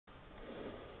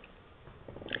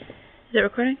Is it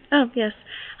recording? Oh, yes.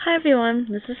 Hi everyone,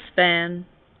 this is Span.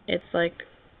 It's like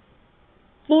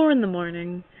 4 in the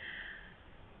morning,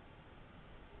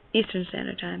 Eastern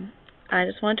Standard Time. I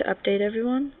just wanted to update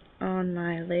everyone on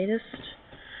my latest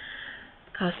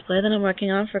cosplay that I'm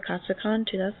working on for KATSUCON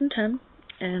 2010,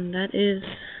 and that is...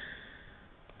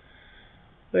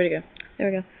 Where'd it go?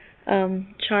 There we go.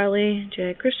 Charley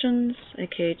J. Chrishunds,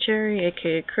 aka Cherry,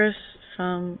 aka Chris,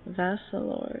 from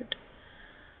Vassalord.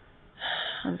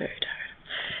 I'm very tired.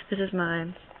 This is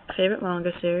my favorite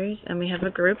manga series, and we have a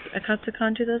group at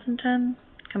KATSUCON 2010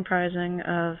 comprising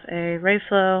of a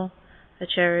Rayflo, a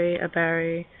Cherry, a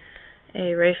Barry,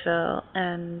 a Rayfel,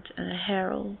 and a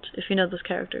Harold. If you know those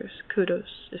characters,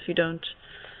 kudos. If you don't,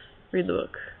 read the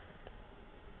book,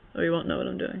 or you won't know what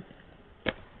I'm doing.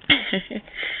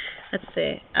 Let's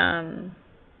see. I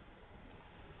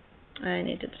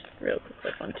need to just real quick,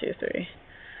 like 1, 2, 3,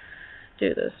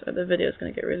 do this, or the video's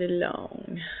gonna get really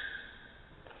long.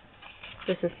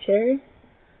 This is Cherry.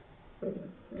 This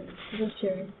is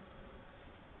Cherry.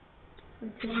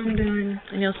 That's what I'm doing,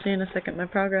 and you'll see in a second my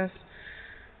progress.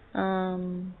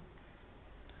 Oh,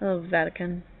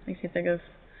 Vatican makes me think of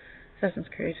Assassin's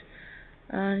Creed.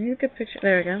 You get a picture.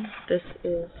 There we go. This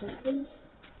is husband.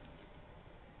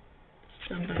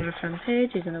 Done by our friend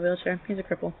Paige. He's in a wheelchair. He's a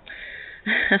cripple.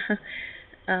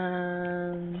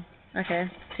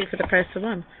 Okay. 2 for the price of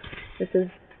 1. This is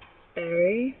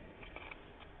Barry.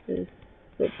 This is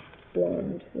the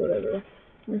blonde, whatever.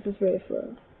 This is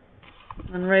Rayflo.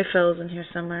 And Rayfel's in here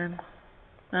somewhere.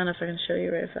 I don't know if I can show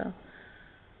you Rayfel.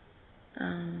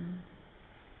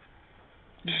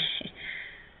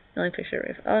 The only picture of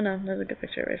Rayfel. Oh no, there's a good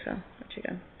picture of Rayfel. Where'd you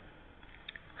go?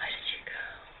 Where did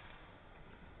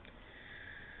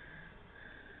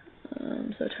you go?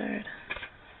 I'm so tired.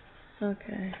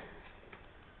 Okay.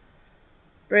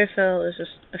 Rayfel is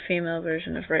just a female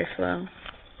version of Rayflo,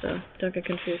 so don't get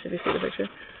confused if you see the picture.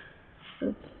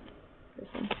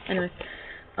 Anyway,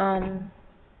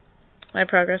 my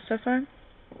progress so far.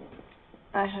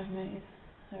 I have made,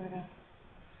 there we go,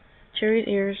 Cherry's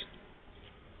ears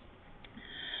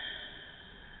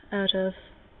out of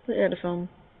foam,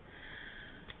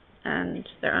 and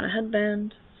they're on a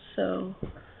headband, so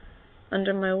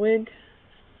under my wig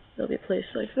they'll be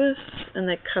placed like this, and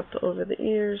they cup over the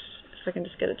ears. If I can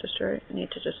just get it just right, I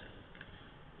need to just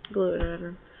glue it or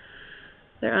whatever.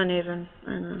 They're uneven,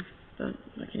 I know, but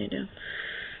what can you do?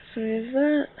 So we have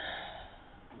that.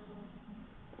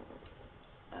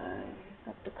 I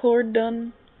have the cord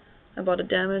done. I bought a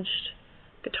damaged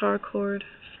guitar cord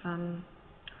from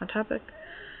Hot Topic.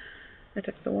 I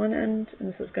took the one end, and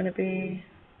this is going to be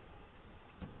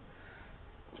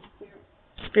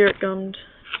spirit gummed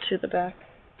to the back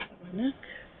of my neck.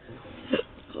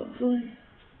 Hopefully.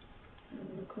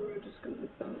 And the cord just goes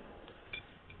like that.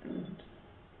 And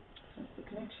that's the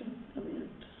connection at the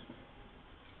end.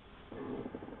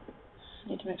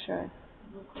 Need to make sure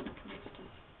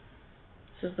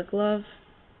this is the glove.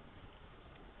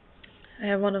 I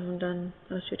have one of them done.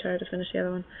 I was too tired to finish the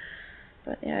other one.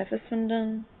 But yeah, I have this one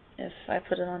done. If I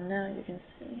put it on now, you can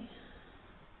see.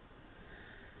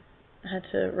 I had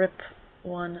to rip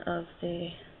one of the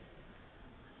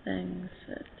things.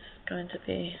 It's going to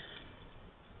be...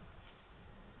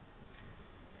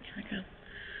 Here we go.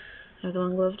 I have the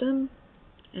one gloved in,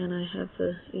 and I have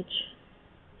each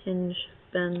hinge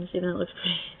bends, even though it looks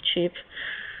pretty cheap.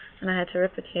 And I had to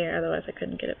rip it here, otherwise I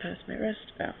couldn't get it past my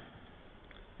wrist. Oh.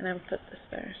 And I put this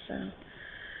there, so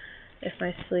if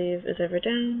my sleeve is ever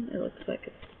down, it looks like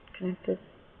it's connected,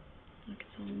 like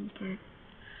it's all in apart.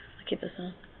 I'll keep this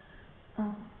on.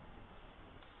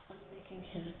 I'm making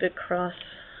a big cross,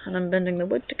 and I'm bending the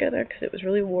wood together because it was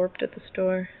really warped at the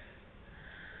store.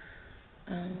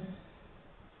 I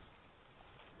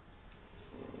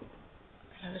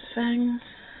have his fangs.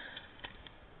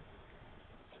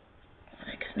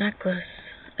 Like his necklace.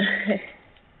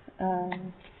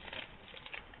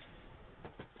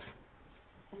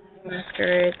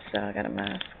 Masquerade, so I got a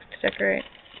mask to decorate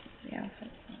the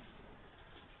outfit.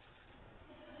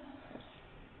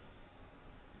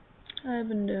 I've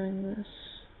been doing this.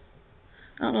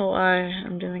 I don't know why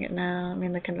I'm doing it now. I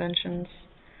mean, the convention's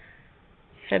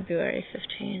February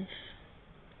 15th.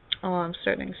 Oh, I'm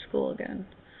starting school again.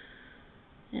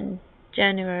 In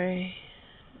January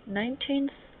 19th.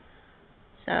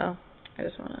 So, I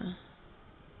just wanna,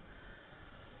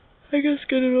 I guess,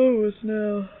 get it over with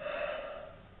now.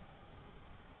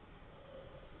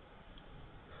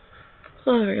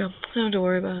 Oh, there we go. I don't have to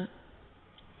worry about it.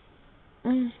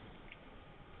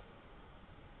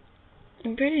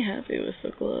 I'm pretty happy with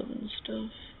the glove and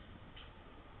stuff.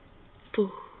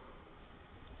 Pooh.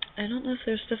 I don't know if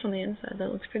there's stuff on the inside.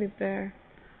 That looks pretty bare.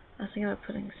 I was thinking about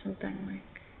putting something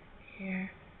like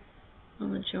here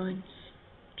on the joints,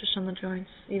 just on the joints.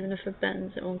 Even if it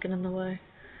bends, it won't get in the way.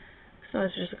 So I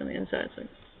was just looking on the inside. It's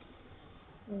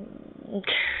like,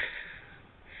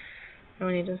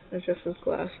 I need to adjust those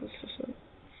glasses. Just like,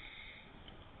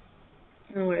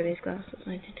 I'm gonna wear these glasses.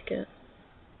 I need to get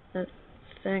that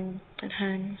thing that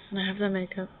hangs, and I have the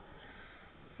makeup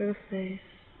for the face.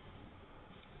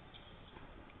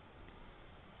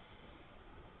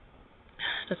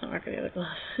 It doesn't work with the other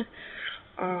glass.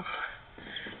 Oh,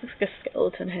 looks like a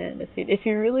skeleton hand. If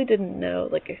you really didn't know,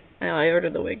 like, I know I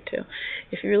ordered the wig too.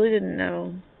 If you really didn't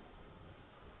know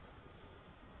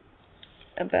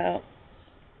about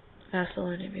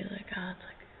Vassalord, you'd be like, oh, it's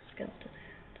like a skeleton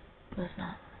hand. But it's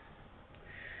not.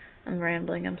 I'm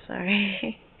rambling, I'm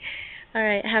sorry.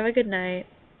 Alright, have a good night.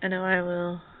 I know I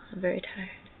will. I'm very tired.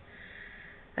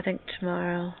 I think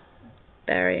tomorrow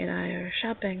Barry and I are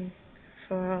shopping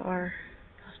for our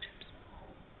costumes.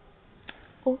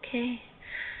 Okay.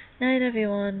 Night,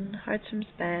 everyone. Hearts from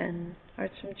Span,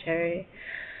 hearts from Cherry,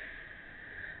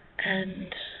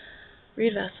 and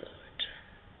read Vassalord.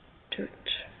 Do it.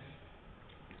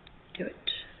 Do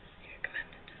it. You're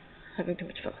commanded. Having too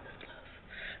much fun with this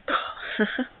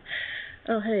glove.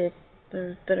 Oh, hey,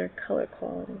 there's better color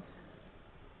quality.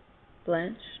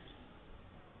 Blanched.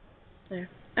 There.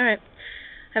 Alright.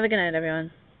 Have a good night,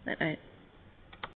 everyone. Night night.